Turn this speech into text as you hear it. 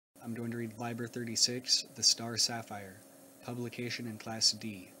I'm going to read Liber 36, The Star Sapphire, publication in Class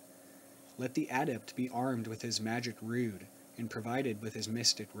D. Let the adept be armed with his magic rood, and provided with his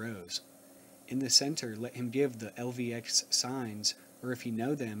mystic rose. In the center let him give the LVX signs, or if he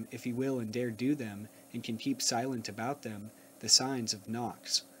know them, if he will and dare do them, and can keep silent about them, the signs of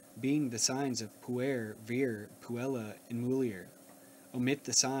Nox, being the signs of Puer, Vir, Puella, and Mulier. Omit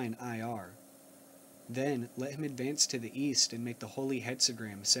the sign IR. Then let him advance to the east and make the holy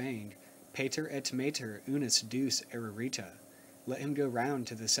hexagram, saying, Pater et Mater unus deus ererita. Let him go round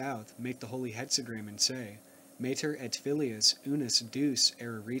to the south, make the holy hexagram, and say, Mater et Filius unus deus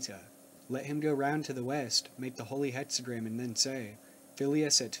ererita. Let him go round to the west, make the holy hexagram, and then say,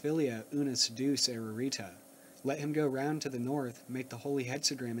 Filius et Filia unus deus ererita. Let him go round to the north, make the holy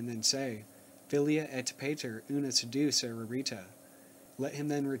hexagram, and then say, Filia et Pater unus deus ererita. Let him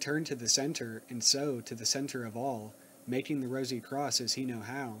then return to the center, and so to the center of all, making the rosy cross as he know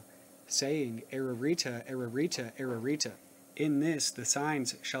how, saying, Ererita, ererita, ererita. In this the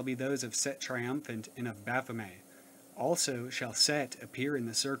signs shall be those of Set Triumphant and of Baphomet. Also shall Set appear in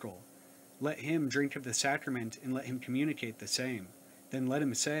the circle. Let him drink of the sacrament, and let him communicate the same. Then let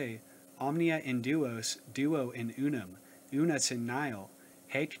him say, Omnia in duos, duo in unum, unus in nihil,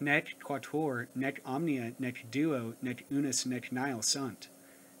 haec nec quatuor, nec omnia, nec duo, nec unus, nec nihil sunt.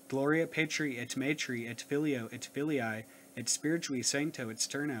 Gloria Patri et Matri et Filio et Filii, et Spiritui Sancto et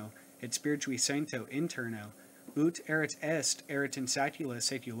Sterno, et Spiritui Sancto interno, ut erit est, erit in sacula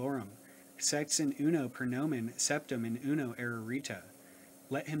saculorum, sex in uno per nomen, septum in uno ererita.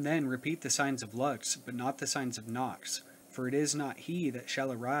 Let him then repeat the signs of Lux, but not the signs of Nox, for it is not he that shall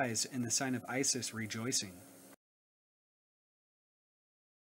arise in the sign of Isis rejoicing.